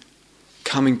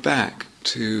coming back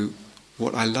to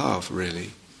what I love,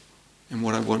 really, and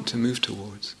what I want to move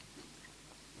towards.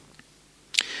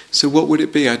 So what would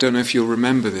it be? I don't know if you'll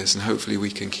remember this, and hopefully we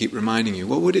can keep reminding you.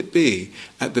 What would it be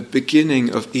at the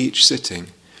beginning of each sitting,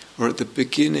 or at the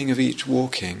beginning of each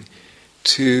walking,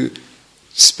 to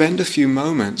spend a few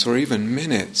moments, or even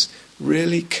minutes,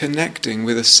 really connecting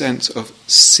with a sense of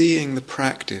seeing the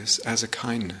practice as a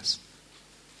kindness?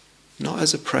 Not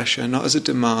as a pressure, not as a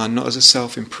demand, not as a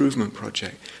self-improvement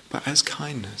project, but as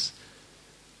kindness.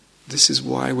 This is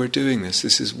why we're doing this.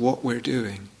 This is what we're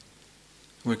doing.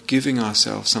 We're giving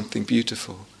ourselves something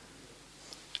beautiful.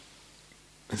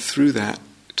 And through that,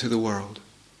 to the world,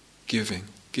 giving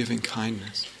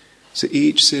kindness. So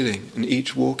each sitting and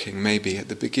each walking, maybe at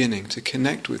the beginning, to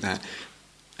connect with that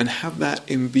and have that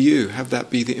imbue, have that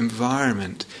be the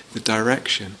environment, the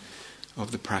direction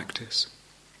of the practice.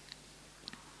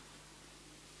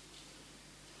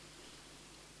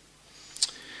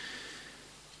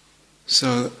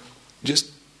 So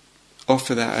just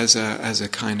offer that as a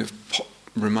kind of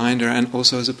reminder, and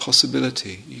also as a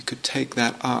possibility. You could take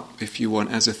that up, if you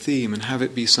want, as a theme and have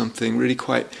it be something really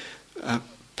quite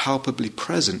palpably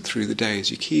present through the days.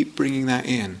 You keep bringing that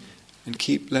in and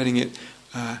keep letting it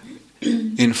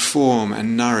inform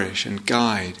and nourish and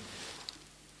guide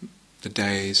the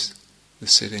days, the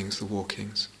sittings, the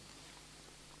walkings.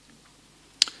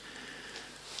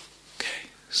 Okay,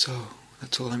 so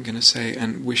that's all I'm going to say,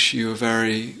 and wish you a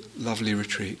very lovely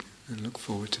retreat, and look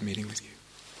forward to meeting with you.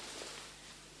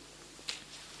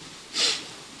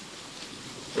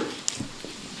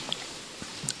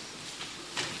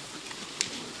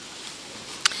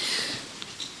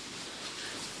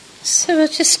 So we'll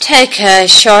just take a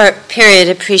short period,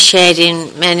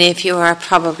 appreciating many of you are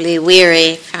probably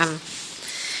weary from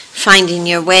finding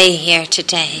your way here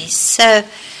today. So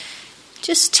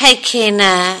just taking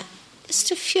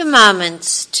just a few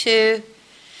moments to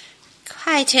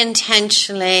quite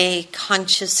intentionally,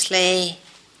 consciously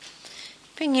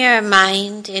bring your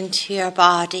mind into your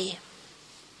body.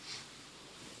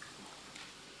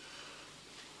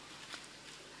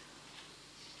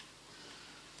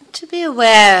 To be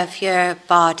aware of your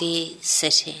body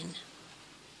sitting.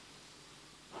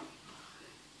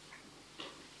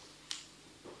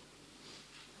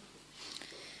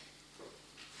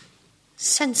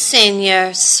 Sensing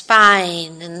your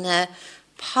spine and the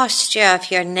posture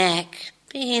of your neck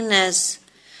being as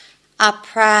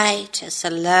upright, as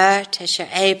alert as you're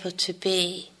able to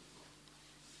be.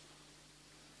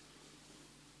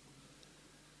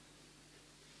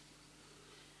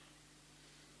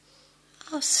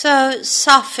 Also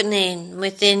softening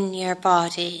within your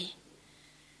body,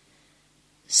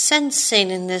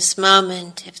 sensing in this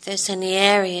moment if there's any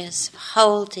areas of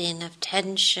holding, of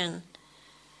tension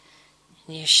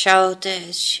in your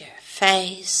shoulders, your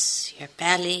face, your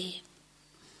belly,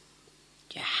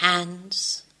 your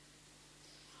hands.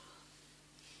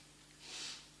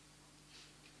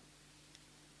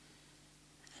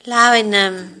 Allowing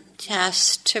them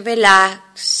just to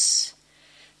relax,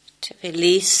 to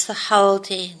release the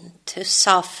holding, to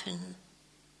soften.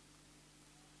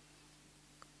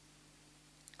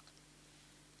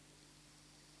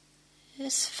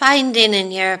 Just finding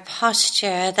in your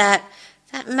posture that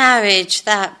marriage,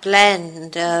 that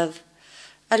blend of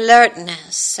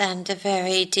alertness and a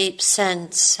very deep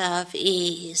sense of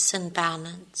ease and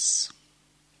balance.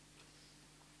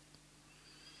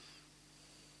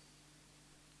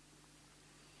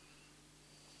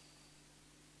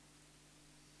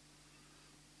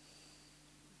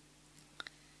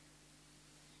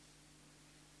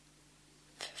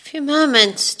 A few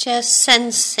moments just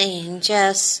sensing,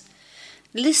 just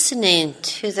listening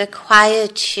to the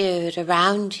quietude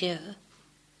around you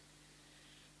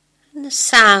and the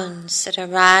sounds that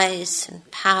arise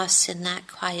and pass in that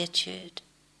quietude.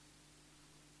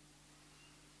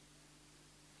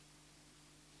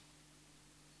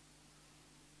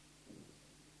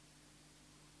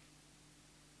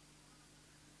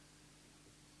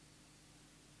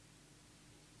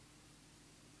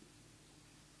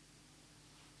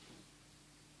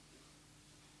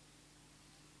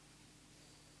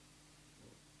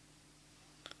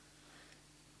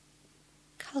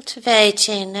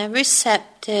 cultivating a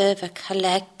receptive, a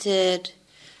collected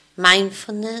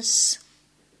mindfulness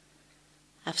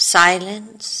of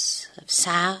silence, of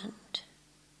sound.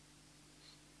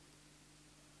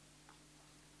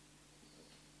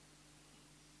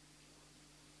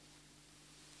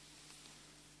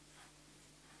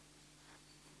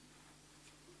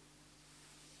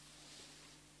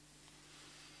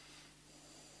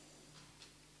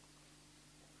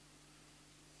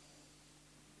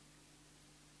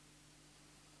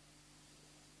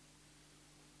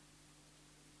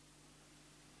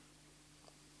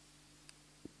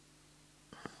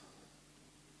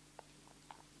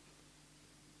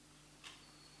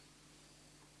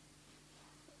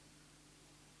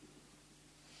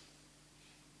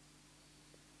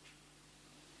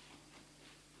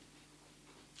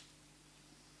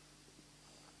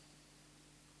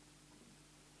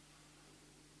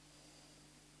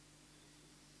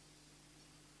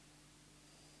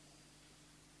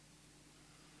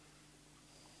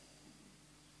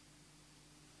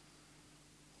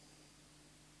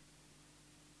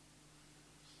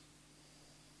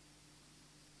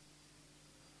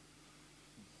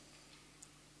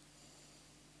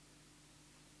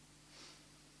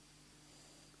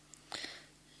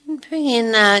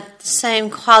 Bringing that same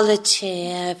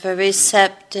quality of a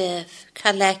receptive,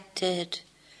 collected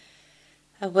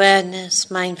awareness,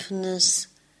 mindfulness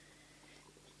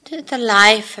to the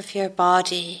life of your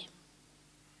body.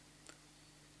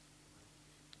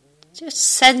 Just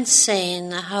sensing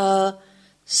the whole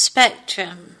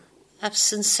spectrum of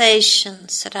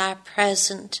sensations that are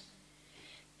present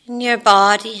in your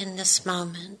body in this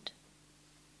moment.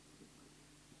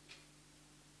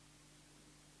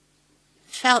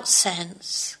 Felt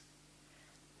sense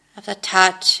of the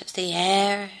touch of the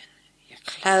air, your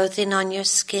clothing on your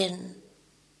skin.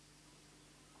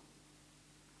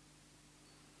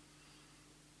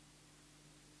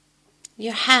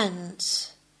 Your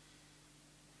hands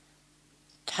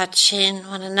touching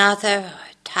one another or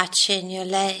touching your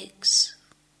legs.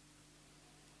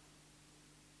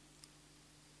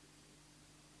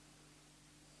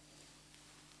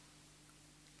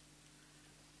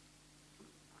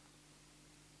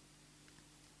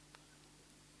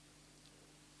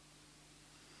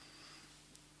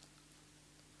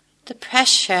 The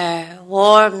pressure,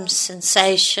 warm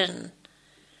sensation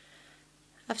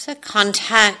of the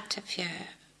contact of your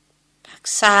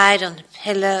backside on a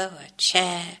pillow or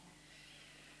chair.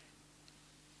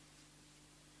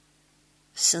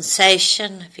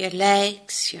 Sensation of your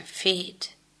legs, your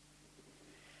feet,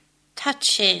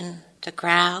 touching the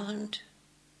ground.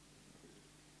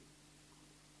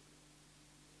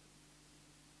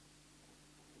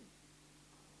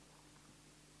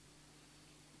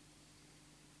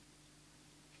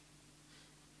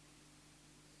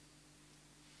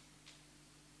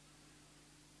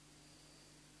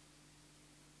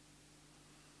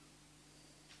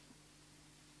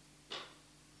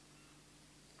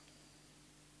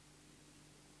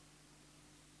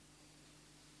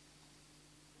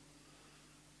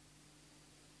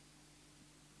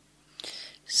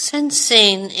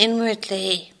 Sensing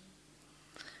inwardly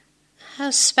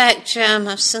how spectrum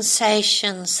of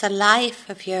sensations, the life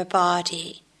of your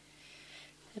body,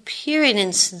 appearing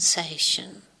in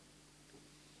sensation.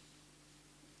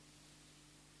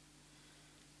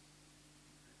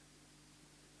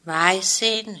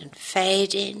 Rising and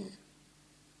fading.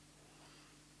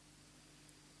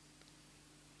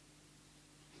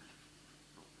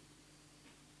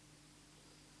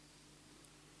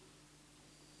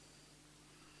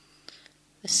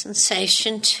 The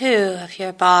sensation too of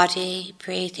your body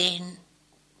breathing.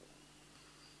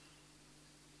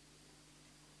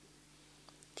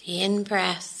 The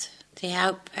in-breath, the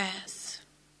out-breath.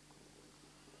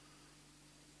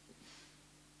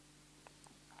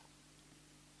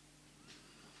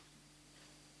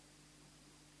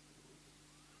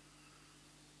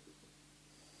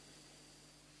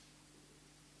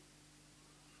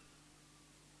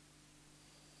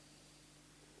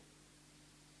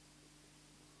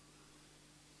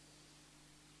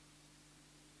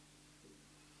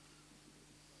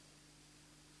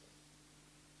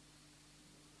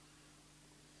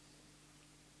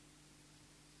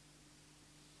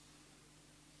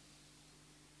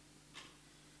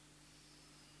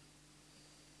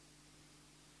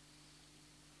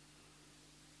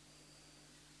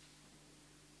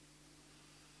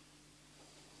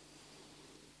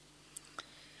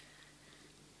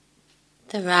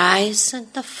 The rise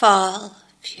and the fall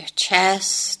of your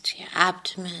chest, your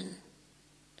abdomen,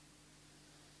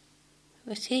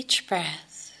 with each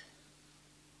breath.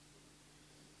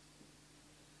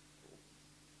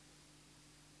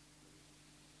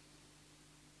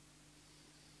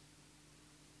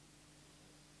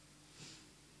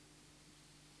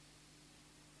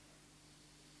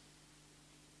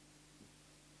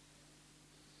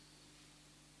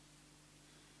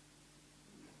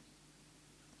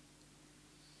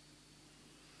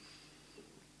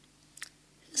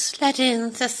 letting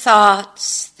the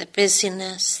thoughts, the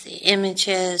busyness, the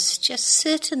images just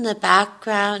sit in the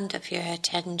background of your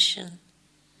attention.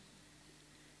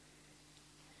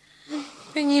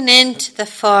 Bringing into the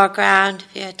foreground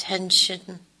of your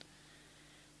attention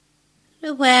the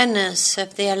awareness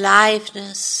of the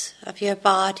aliveness of your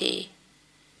body,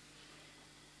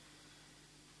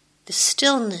 the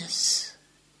stillness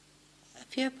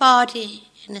of your body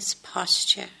in its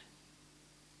posture.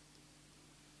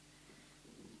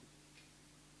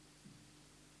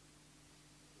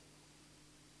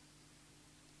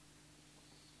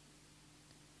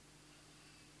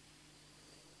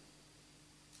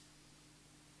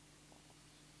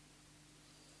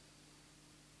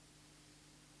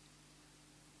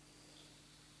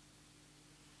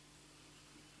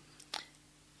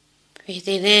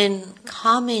 Breathing in,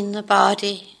 calming the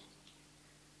body,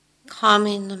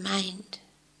 calming the mind.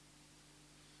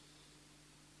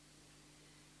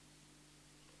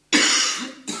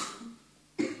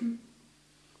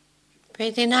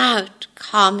 Breathing out,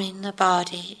 calming the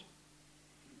body,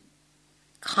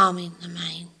 calming the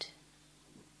mind.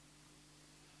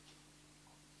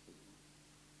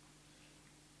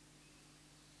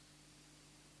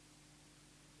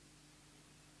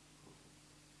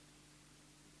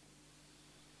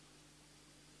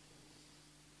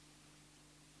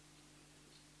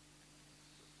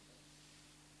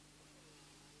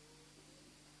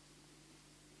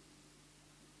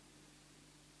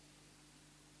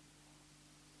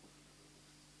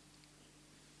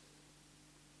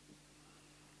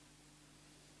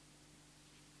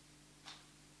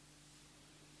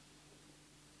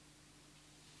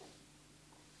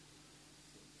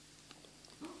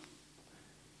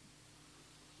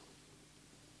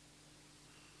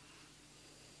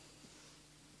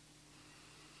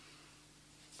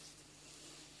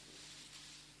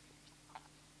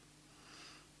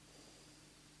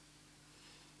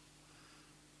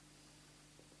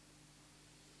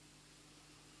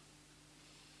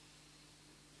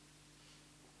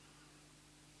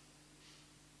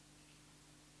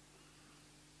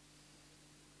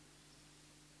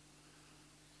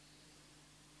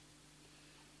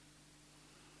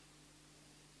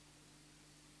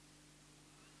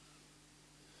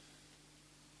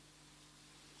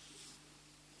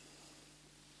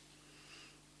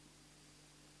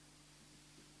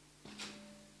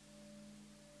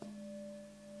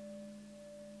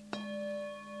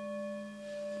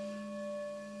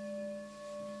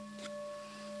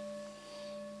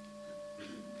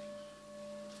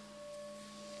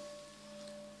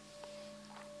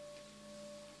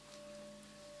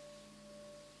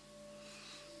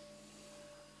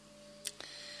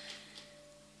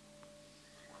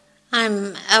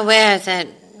 I'm aware that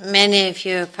many of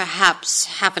you perhaps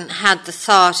haven't had the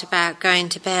thought about going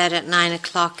to bed at 9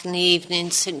 o'clock in the evening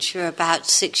since you're about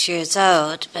 6 years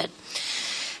old, but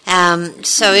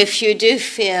so if you do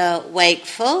feel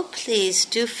wakeful, please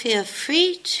do feel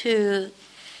free to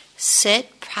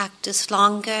sit, practice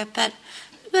longer, but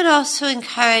we would also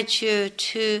encourage you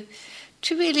to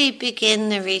really begin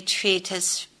the retreat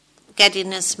as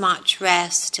getting as much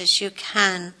rest as you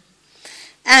can.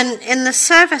 And in the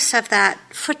service of that,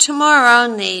 for tomorrow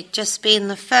only, just being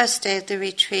the first day of the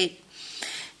retreat,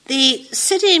 the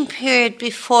sitting period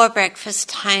before breakfast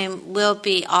time will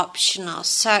be optional.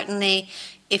 Certainly,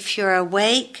 if you're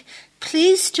awake,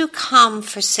 please do come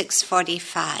for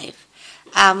 6:45.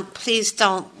 Please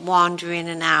don't wander in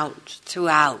and out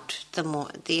throughout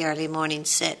the early morning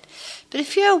sit. But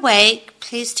if you're awake,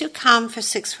 please do come for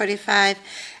 6:45.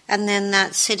 And then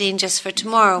that sitting just for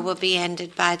tomorrow will be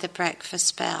ended by the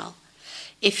breakfast bell.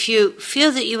 If you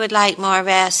feel that you would like more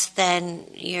rest, then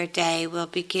your day will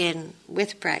begin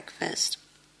with breakfast.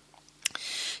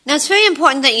 Now, it's very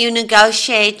important that you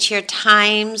negotiate your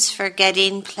times for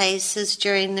getting places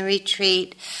during the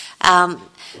retreat.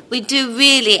 We do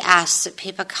really ask that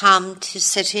people come to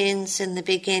sittings in the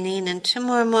beginning, and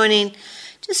tomorrow morning,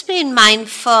 just being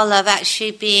mindful of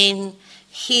actually being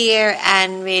here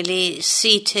and really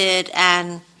seated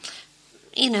and,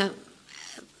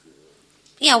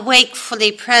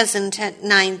 wakefully present at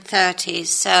 9:30,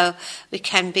 so we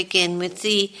can begin with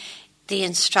the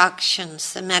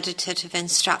instructions, the meditative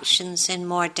instructions in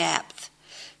more depth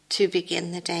to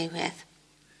begin the day with.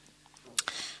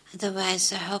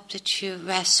 Otherwise, I hope that you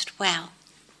rest well.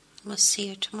 We'll see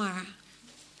you tomorrow.